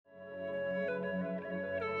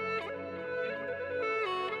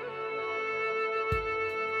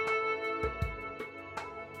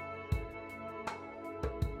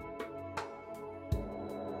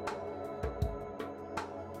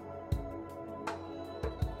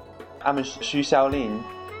I'm Xu Xiaolin.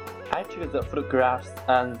 I took the photographs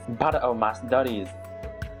as part of my studies.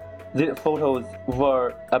 These photos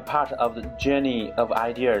were a part of the journey of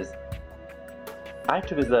ideas. I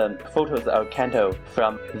took the photos of Kanto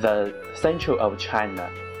from the central of China.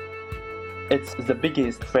 It's the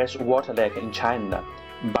biggest freshwater lake in China,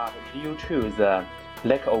 but due to the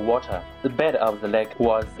lack of water, the bed of the lake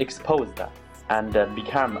was exposed and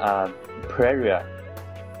became a prairie,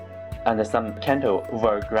 and some cattle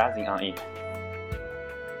were grazing on it.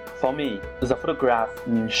 For me, the photograph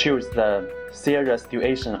shows the serious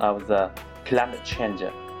situation of the climate change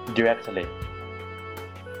directly.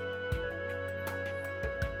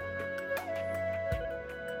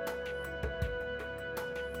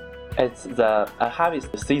 It's the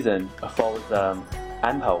harvest season for the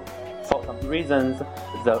apple. For some reasons,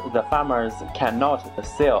 the farmers cannot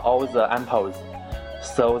sell all the apples,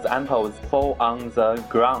 so the apples fall on the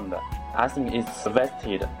ground. I think it's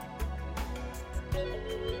wasted.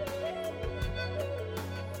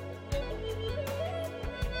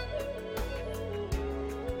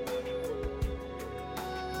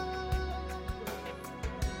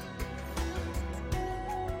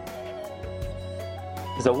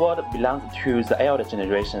 The world belongs to the elder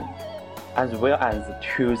generation, as well as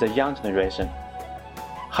to the young generation.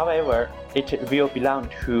 However, it will belong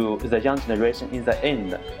to the young generation in the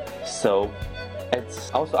end, so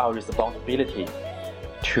it's also our responsibility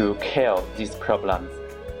to kill these problems.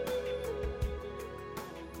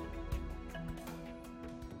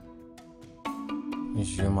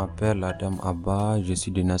 Je m'appelle Adam Abba, je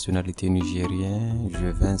suis de nationalité nigérienne,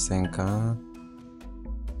 j'ai 25 ans.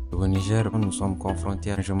 Au Niger, nous sommes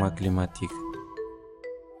confrontés à un changement climatique.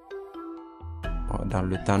 Dans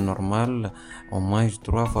le temps normal, on mange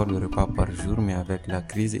 3 fois le repas par jour, mais avec la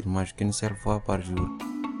crise, on ne mange qu'une seule fois par jour.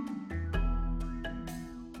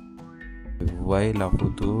 Vous voyez la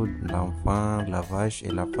photo de l'enfant, la vache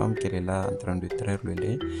et la femme qu'elle est là en train de traire le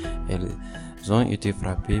lait. Elles ont été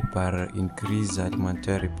frappées par une crise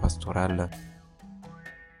alimentaire et pastorale.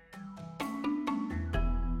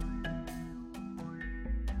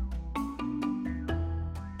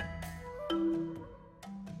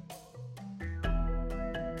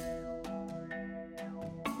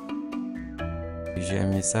 J'ai un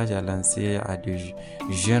message à lancer à des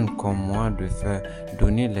jeunes comme moi de faire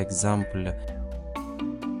donner l'exemple,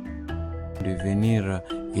 de venir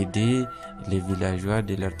aider les villageois,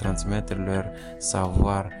 de leur transmettre leur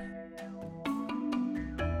savoir